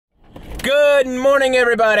Good morning,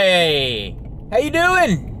 everybody! How you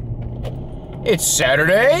doing? It's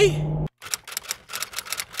Saturday.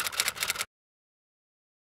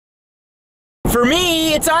 For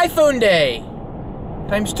me, it's iPhone day.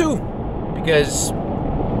 ×2. Because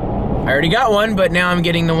I already got one, but now I'm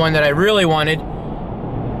getting the one that I really wanted.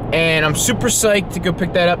 And I'm super psyched to go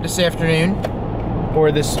pick that up this afternoon.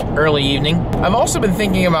 Or this early evening. I've also been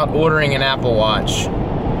thinking about ordering an Apple Watch.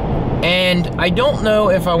 And I don't know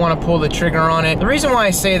if I want to pull the trigger on it. The reason why I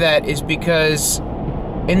say that is because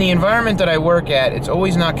in the environment that I work at, it's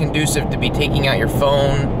always not conducive to be taking out your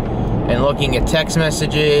phone and looking at text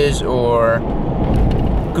messages or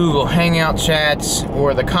Google Hangout chats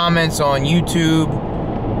or the comments on YouTube,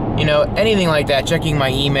 you know, anything like that, checking my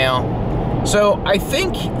email. So I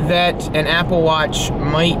think that an Apple Watch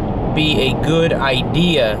might be a good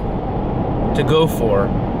idea to go for,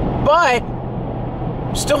 but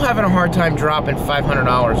I'm still having a hard time dropping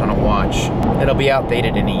 $500 on a watch that'll be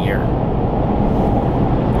outdated in a year. I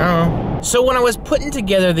don't know. So when I was putting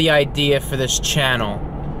together the idea for this channel,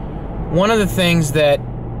 one of the things that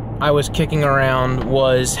I was kicking around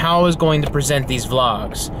was how I was going to present these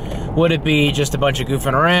vlogs. Would it be just a bunch of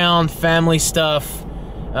goofing around, family stuff,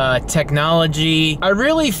 technology? I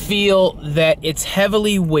really feel that it's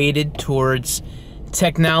heavily weighted towards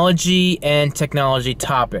technology and technology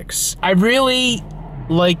topics. I really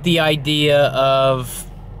like the idea of,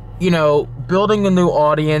 you know, building a new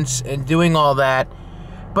audience and doing all that,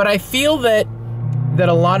 but I feel that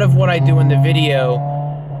a lot of what I do in the video,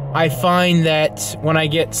 I find that when I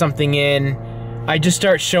get something in, I just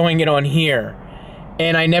start showing it on here,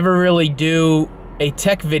 and I never really do a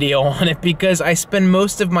tech video on it because I spend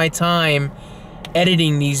most of my time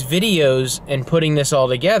editing these videos and putting this all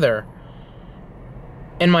together.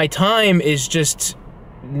 And my time is just,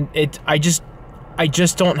 I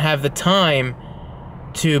just don't have the time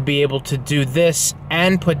to be able to do this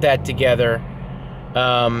and put that together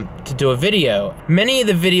to do a video. Many of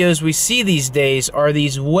the videos we see these days are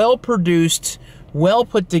these well-produced,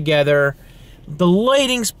 well-put-together, the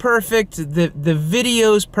lighting's perfect, the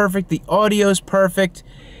video's perfect, the audio's perfect,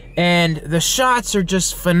 and the shots are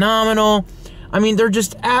just phenomenal. I mean, they're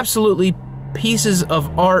just absolutely pieces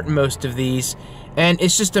of art, most of these, and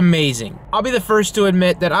it's just amazing. I'll be the first to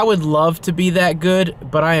admit that I would love to be that good,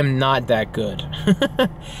 but I am not that good.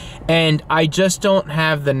 And I just don't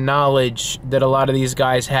have the knowledge that a lot of these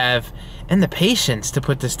guys have and the patience to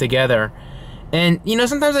put this together. And, you know,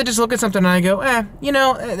 sometimes I just look at something and I go, you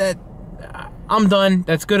know, I'm done.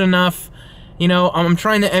 That's good enough. You know, I'm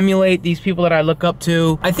trying to emulate these people that I look up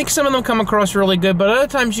to. I think some of them come across really good, but other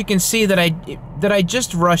times you can see that I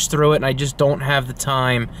just rush through it and I just don't have the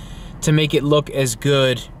time to make it look as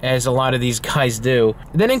good as a lot of these guys do.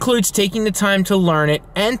 That includes taking the time to learn it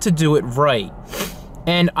and to do it right.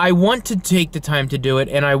 And I want to take the time to do it,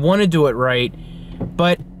 and I want to do it right,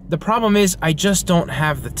 but the problem is I just don't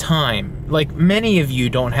have the time. Like many of you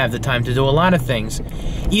don't have the time to do a lot of things.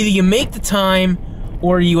 Either you make the time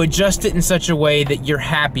or you adjust it in such a way that you're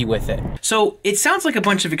happy with it. So it sounds like a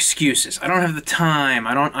bunch of excuses. I don't have the time.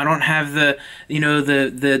 I don't have the, you know,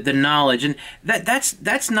 the knowledge, and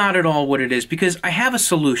that's not at all what it is, because I have a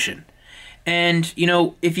solution. And, you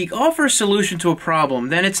know, if you offer a solution to a problem,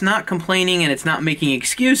 then it's not complaining and it's not making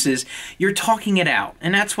excuses. You're talking it out.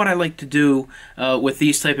 And that's what I like to do with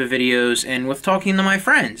these type of videos and with talking to my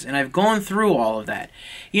friends. And I've gone through all of that.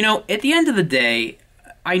 You know, at the end of the day,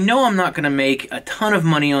 I know I'm not going to make a ton of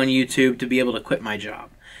money on YouTube to be able to quit my job.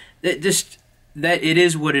 That it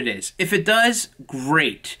is what it is. If it does,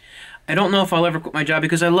 great. I don't know if I'll ever quit my job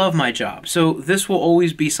because I love my job. So this will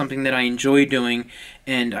always be something that I enjoy doing,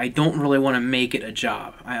 and I don't really want to make it a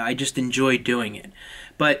job. I just enjoy doing it.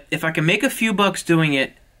 But if I can make a few bucks doing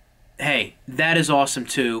it, hey, that is awesome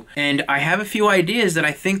too. And I have a few ideas that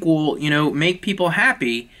I think will, you know, make people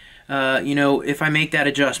happy, you know, if I make that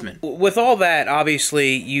adjustment. With all that,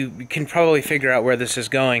 obviously, you can probably figure out where this is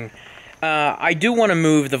going. I do want to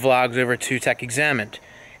move the vlogs over to Tech Examined.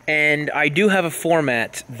 And I do have a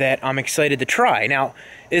format that I'm excited to try. Now,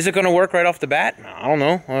 is it going to work right off the bat? I don't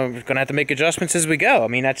know. We're going to have to make adjustments as we go. I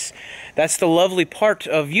mean, that's the lovely part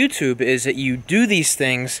of YouTube, is that you do these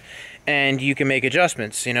things and you can make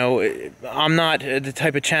adjustments. You know, I'm not the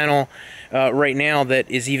type of channel right now that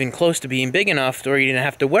is even close to being big enough or you don't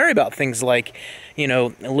have to worry about things like, you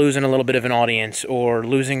know, losing a little bit of an audience or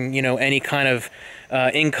losing, you know, any kind of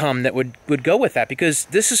income that would go with that, because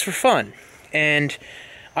this is for fun. And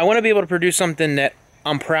I want to be able to produce something that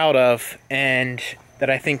I'm proud of and that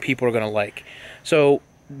I think people are going to like. So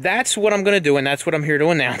that's what I'm going to do, and that's what I'm here to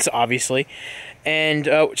announce, obviously. And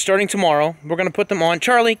starting tomorrow, we're going to put them on.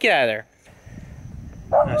 Charlie, get out of there.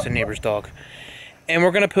 That's a neighbor's dog. And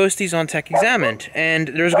we're going to post these on Tech Examined, and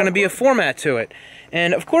there's going to be a format to it.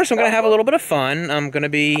 And of course, I'm going to have a little bit of fun. I'm going to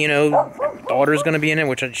be, you know, daughter's going to be in it,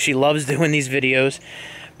 which she loves doing these videos.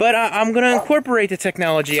 But I'm going to incorporate the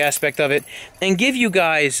technology aspect of it and give you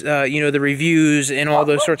guys, you know, the reviews and all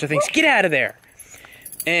those sorts of things. Get out of there.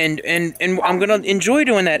 And I'm going to enjoy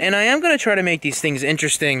doing that. And I am going to try to make these things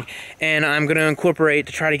interesting. And I'm going to incorporate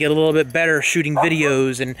to try to get a little bit better shooting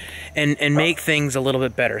videos and make things a little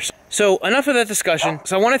bit better. So enough of that discussion.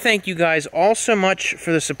 So I want to thank you guys all so much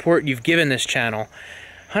for the support you've given this channel.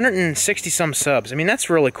 160 some subs. I mean, that's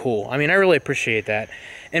really cool. I mean, I really appreciate that.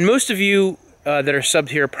 And most of you that are subbed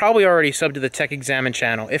here probably already subbed to the Tech Examined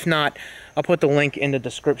channel. If not, I'll put the link in the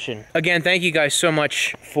description. Again, thank you guys so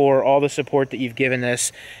much for all the support that you've given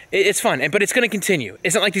this. It's fun, but it's going to continue.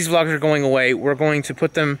 It's not like these vlogs are going away. We're going to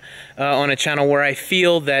put them on a channel where I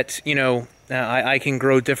feel that, you know, I can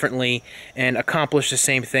grow differently and accomplish the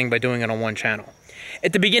same thing by doing it on one channel.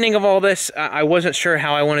 At the beginning of all this, I wasn't sure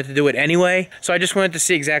how I wanted to do it anyway, so I just wanted to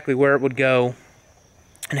see exactly where it would go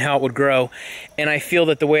and how it would grow. And I feel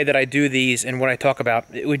that the way that I do these and what I talk about,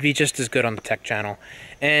 it would be just as good on the tech channel.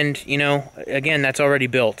 And, you know, again, that's already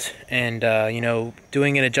built. And, you know,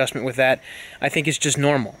 doing an adjustment with that, I think is just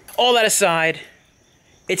normal. All that aside,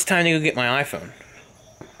 it's time to go get my iPhone.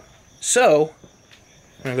 So,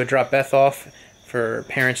 I'm going to go drop Beth off for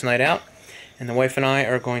parents' night out. And the wife and I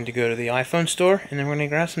are going to go to the iPhone store, and then we're going to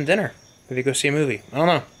grab some dinner. Maybe go see a movie. I don't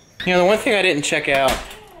know. You know, the one thing I didn't check out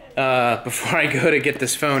before I go to get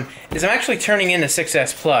this phone is I'm actually turning in the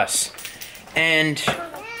 6S Plus. And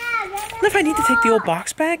I don't know if I need to take the old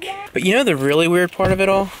box back. But you know the really weird part of it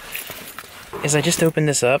all? Is I just opened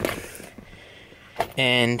this up,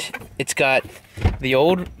 and it's got the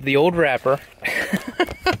old wrapper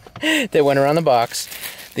that went around the box,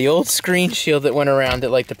 the old screen shield that went around it,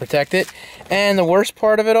 like to protect it, and the worst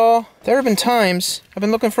part of it all, there have been times I've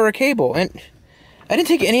been looking for a cable, and I didn't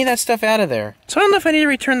take any of that stuff out of there. So I don't know if I need to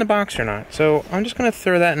return the box or not. So I'm just going to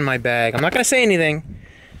throw that in my bag. I'm not going to say anything.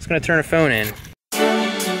 I'm just going to turn a phone in.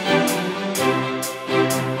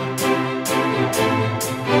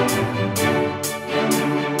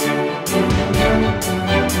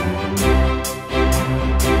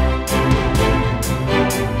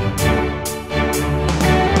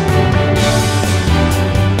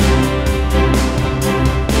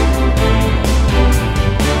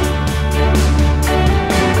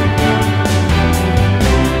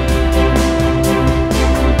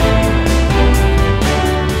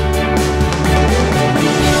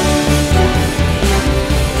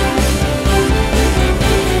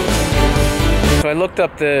 I looked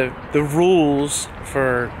up the rules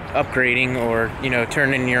for upgrading or, you know,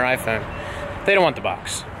 turning in your iPhone. They don't want the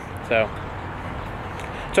box. So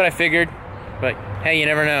that's what I figured. But hey, you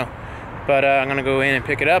never know. But I'm gonna go in and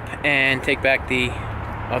pick it up and take back the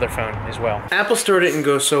other phone as well. Apple Store didn't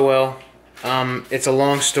go so well. It's a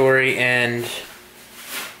long story, and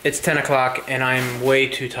it's 10 o'clock and I'm way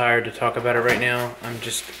too tired to talk about it right now.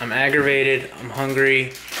 I'm aggravated, I'm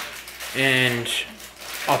hungry, and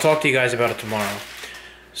I'll talk to you guys about it tomorrow.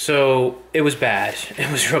 So, it was bad. It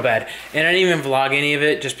was real bad. And I didn't even vlog any of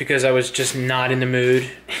it just because I was just not in the mood.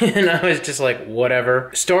 And I was just like, whatever.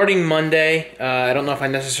 Starting Monday, I don't know if I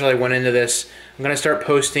necessarily went into this, I'm going to start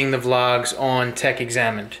posting the vlogs on Tech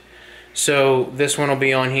Examined. So, this one will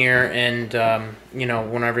be on here, and, you know,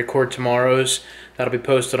 when I record tomorrow's, that'll be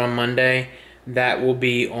posted on Monday. That will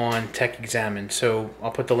be on Tech Examined. So,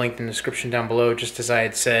 I'll put the link in the description down below, just as I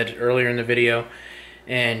had said earlier in the video.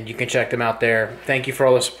 And you can check them out there. Thank you for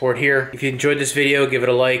all the support here. If you enjoyed this video, give it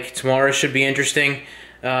a like. Tomorrow should be interesting.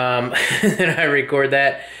 And I record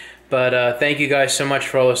that. But thank you guys so much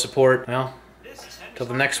for all the support. Well, till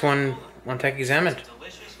the next one on Tech Examined.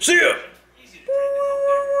 See ya!